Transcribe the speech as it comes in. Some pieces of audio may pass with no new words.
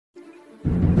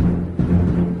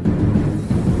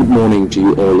morning to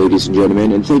you all, ladies and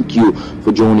gentlemen, and thank you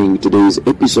for joining today's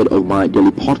episode of my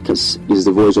daily podcast. This is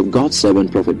the voice of God's servant,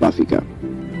 Prophet Bafika.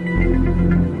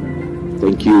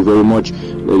 Thank you very much,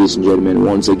 ladies and gentlemen,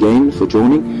 once again for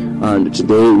joining. And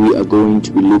today we are going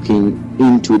to be looking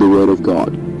into the Word of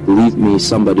God. Believe me,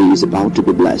 somebody is about to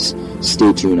be blessed.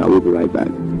 Stay tuned. I will be right back.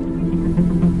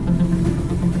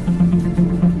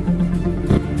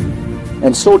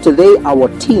 And so today our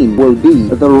theme will be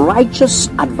the righteous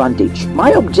advantage. My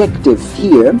objective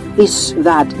here is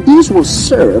that these will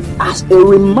serve as a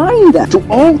reminder to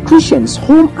all Christians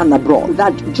home and abroad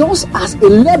that just as a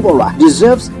laborer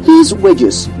deserves his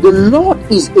wages, the Lord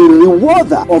is a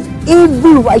rewarder of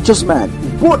every righteous man,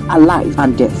 both alive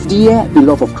and dead. Dear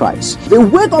beloved of Christ, the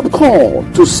wake-up call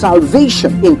to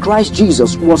salvation in Christ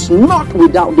Jesus was not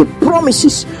without the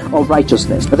promises of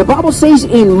righteousness. The Bible says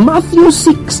in Matthew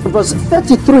 6 verse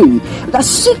 33 that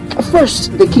seek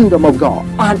first the kingdom of God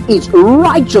and its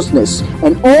righteousness,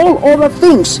 and all other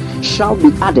things shall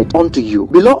be added unto you.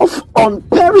 Beloved,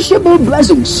 unperishable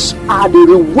blessings are the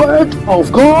reward of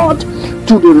God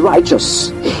to the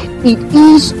righteous. It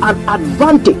is an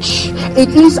advantage. It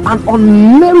is an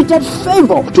unmerited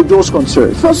favor to those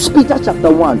concerned. 1 Peter chapter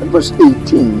 1 verse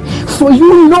 18. For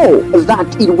you know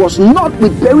that it was not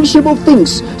with perishable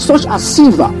things such as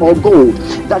silver or gold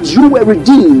that you were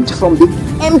redeemed from the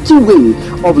empty way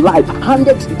of life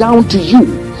handed down to you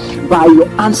by your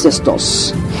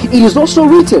ancestors. It is also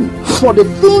written, for the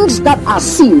things that are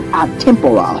seen are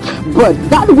temporal, but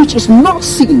that which is not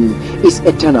seen is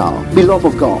eternal. Beloved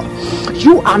of God,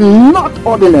 you are not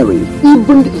ordinary,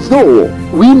 even though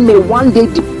we may one day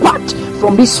depart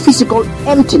from this physical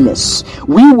emptiness.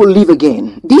 We will live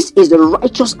again. This is the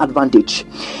righteous advantage.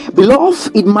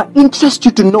 Beloved, it might interest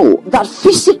you to know that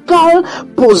physical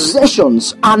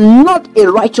possessions are not a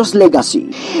righteous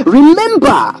legacy.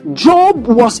 Remember, Job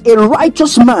was a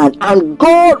righteous man and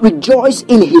God rejoiced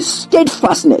in his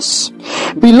steadfastness.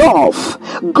 Beloved,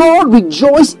 God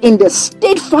rejoiced in the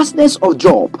steadfastness of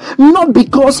Job, not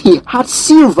because he had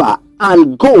silver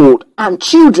and gold and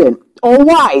children or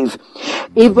wife.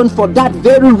 Even for that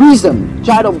very reason,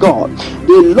 child of God,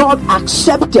 the Lord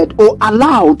accepted or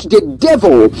allowed the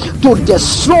devil to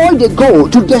destroy the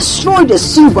gold, to destroy the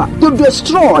silver, to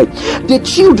destroy the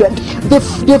children, the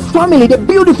family, the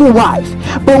beautiful wife.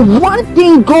 But one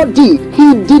thing God did,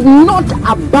 he did not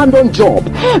abandon Job,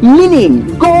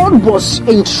 meaning God was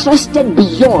interested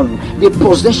beyond the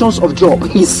possessions of Job,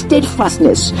 his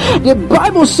steadfastness. The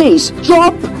Bible says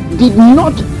Job did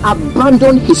not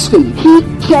abandon his faith. He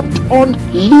kept on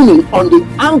leaning on the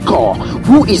anchor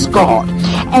who is God,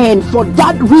 and for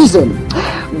that reason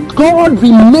God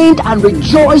remained and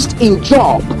rejoiced in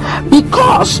Job,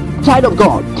 because, child of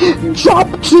God,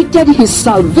 Job treated his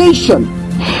salvation,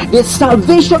 the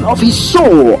salvation of his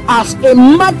soul, as a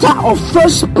matter of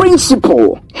first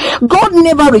principle. God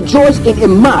never rejoiced in a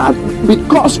man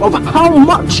because of how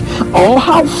much or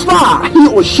how far he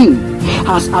or she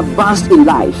has advanced in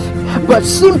life, but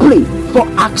simply for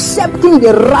accepting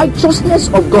the righteousness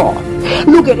of God.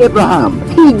 Look at Abraham.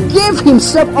 He gave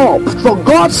himself up for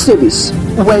God's service.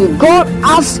 When God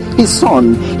asked his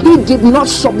son, he did not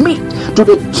submit to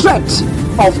the threat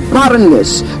of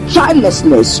barrenness,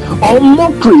 childlessness, or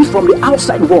mockery from the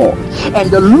outside world.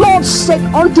 And the Lord said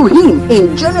unto him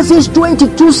in Genesis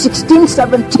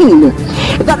 22:16-17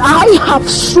 that I have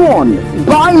sworn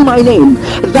by my name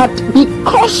that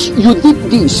because you did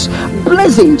this,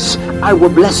 blessings I will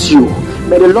bless you.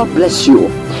 May the Lord bless you.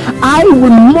 I will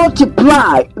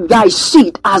multiply thy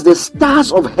seed as the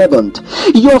stars of heaven.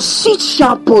 Your seed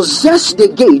shall possess the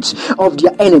gates of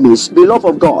their enemies. Beloved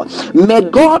of God, may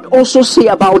God also say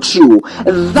about you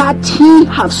that he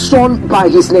has sworn by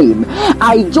his name.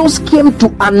 I just came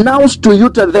to announce to you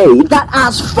today that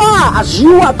as far as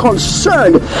you are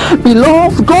concerned,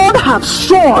 beloved, God has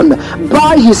sworn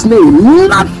by his name.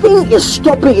 Nothing is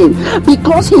stopping it,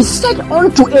 because he said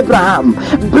unto Abraham,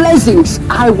 blessings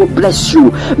I will bless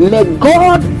you. May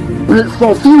God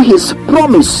fulfill his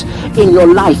promise in your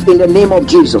life in the name of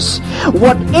Jesus.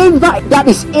 Whatever that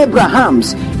is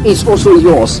Abraham's is also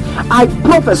yours. I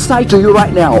prophesy to you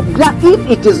right now that if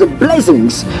it is the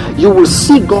blessings, you will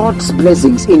see God's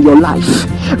blessings in your life.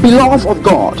 Beloved of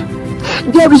God,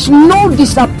 there is no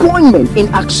disappointment in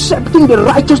accepting the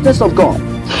righteousness of God.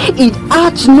 It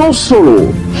adds no sorrow.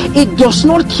 It does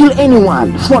not kill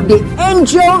anyone. For the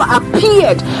angel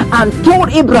appeared and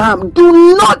told Abraham,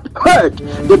 do not hurt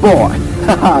the boy.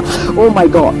 Oh my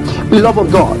God, beloved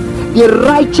of God, the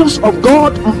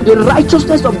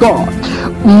righteousness of God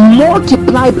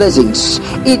multiply blessings.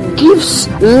 It gives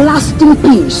lasting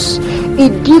peace.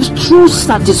 It gives true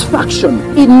satisfaction.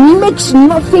 It makes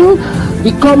nothing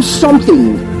becomes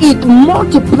something. It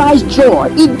multiplies joy.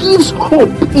 It gives hope.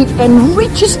 It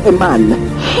enriches a man.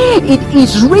 It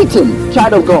is written,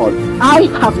 child of God, I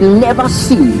have never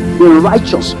seen the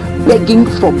righteous begging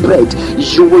for bread.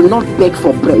 You will not beg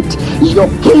for bread. Your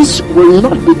case will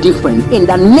not be different in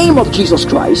the name of Jesus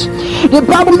Christ. The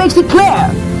Bible makes it clear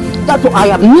that I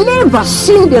have never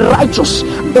seen the righteous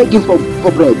begging for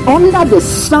bread. Under the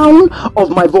sound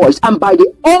of my voice and by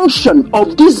the unction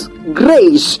of this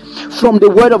grace from the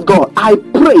word of God, I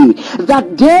pray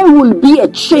that there will be a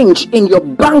change in your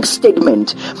bank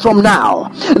statement from now,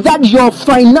 that your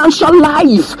financial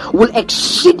life will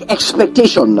exceed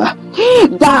expectation,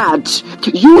 that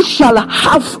you shall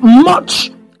have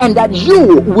much, and that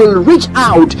you will reach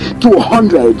out to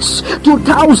hundreds, to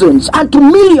thousands, and to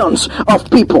millions of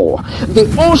people. The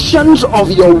oceans of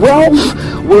your wealth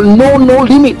will know no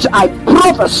limit. I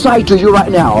prophesy to you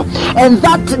right now. And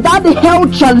that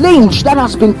health challenge that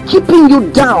has been keeping you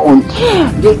down,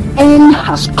 the end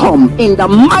has come in the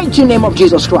mighty name of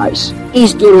Jesus Christ.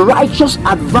 Is the righteous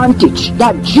advantage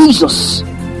that Jesus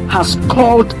has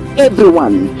called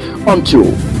everyone unto.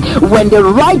 When the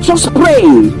righteous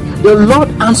pray, the Lord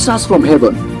answers from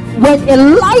heaven. When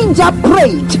Elijah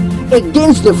prayed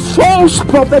against the false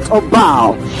prophet of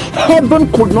Baal,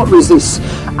 heaven could not resist.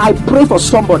 I pray for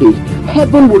somebody.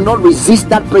 Heaven will not resist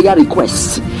that prayer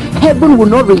request. Heaven will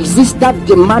not resist that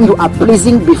demand you are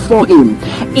placing before him.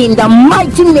 In the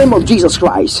mighty name of Jesus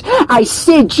Christ, I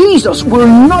say Jesus will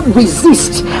not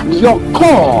resist your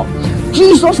call.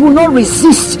 Jesus will not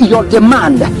resist your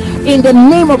demand in the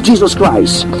name of Jesus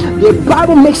Christ. The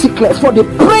Bible makes it clear, for the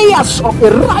prayers of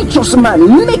a righteous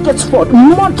man maketh forth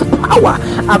much power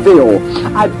avail.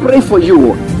 I pray for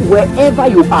you wherever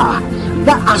you are,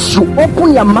 that as you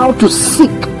open your mouth to seek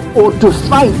or to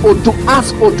find or to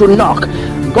ask or to knock,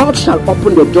 God shall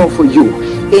open the door for you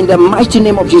in the mighty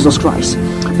name of Jesus Christ.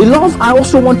 Beloved, I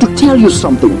also want to tell you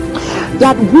something,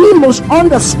 that we must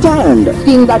understand the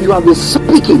thing that you have been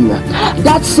speaking,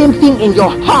 that same thing in your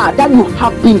heart that you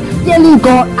have been telling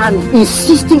God and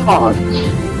insisting on.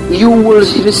 You will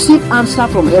receive answer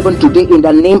from heaven today in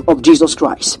the name of Jesus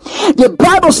Christ. The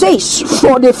Bible says,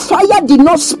 for the fire did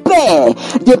not spare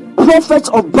the prophets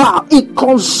of Baal, it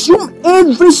consumed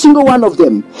every single one of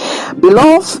them.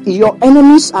 Beloved, your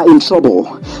enemies are in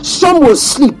trouble. Some will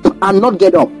sleep and not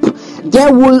get up.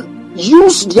 They will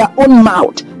use their own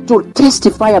mouth to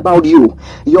testify about you.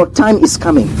 Your time is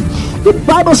coming. The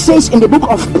Bible says in the book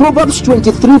of Proverbs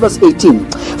 23 verse 18,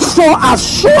 for as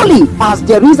surely as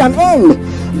there is an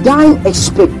end, thine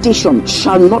expectation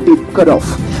shall not be cut off.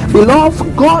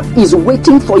 Beloved, God is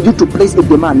waiting for you to place a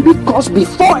demand, because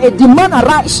before a demand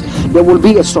arises, there will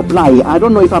be a supply. I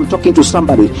don't know if I'm talking to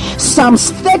somebody.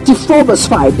 Psalms 34 verse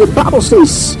 5, the Bible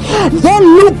says, they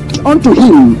looked unto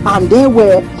him, and they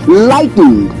were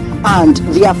lightened, and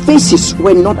their faces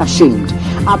were not ashamed.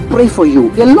 I pray for you.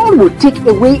 The Lord will take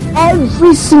away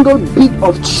every single bit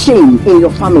of shame in your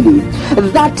family.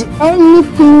 That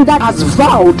anything that has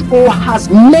vowed or has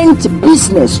meant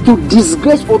business to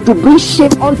disgrace or to bring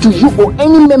shame onto you or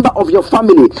any member of your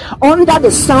family, under the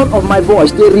sound of my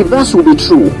voice, the reverse will be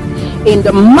true. In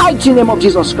the mighty name of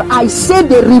Jesus Christ, I say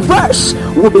the reverse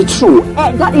will be true.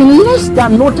 And that in less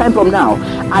than no time from now,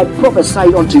 I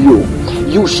prophesy unto you,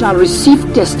 you shall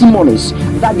receive testimonies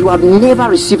that you have never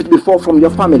received before from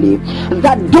your family.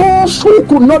 That those who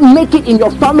could not make it in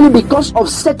your family because of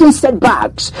certain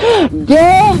setbacks, they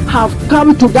have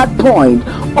come to that point.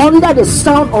 Under the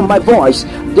sound of my voice,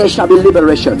 there shall be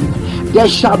liberation. There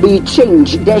shall be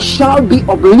change. There shall be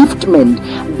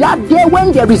upliftment. That day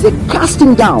when there is a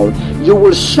casting down, you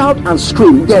will shout and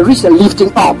scream, there is a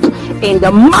lifting up in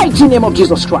the mighty name of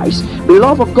Jesus Christ.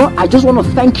 Beloved of God, I just want to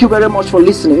thank you very much for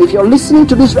listening. If you're listening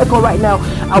to this record right now,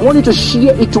 I want you to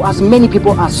share it to as many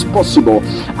people as possible.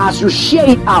 As you share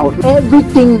it out,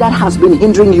 everything that has been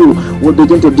hindering you will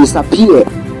begin to disappear.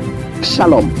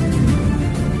 Shalom.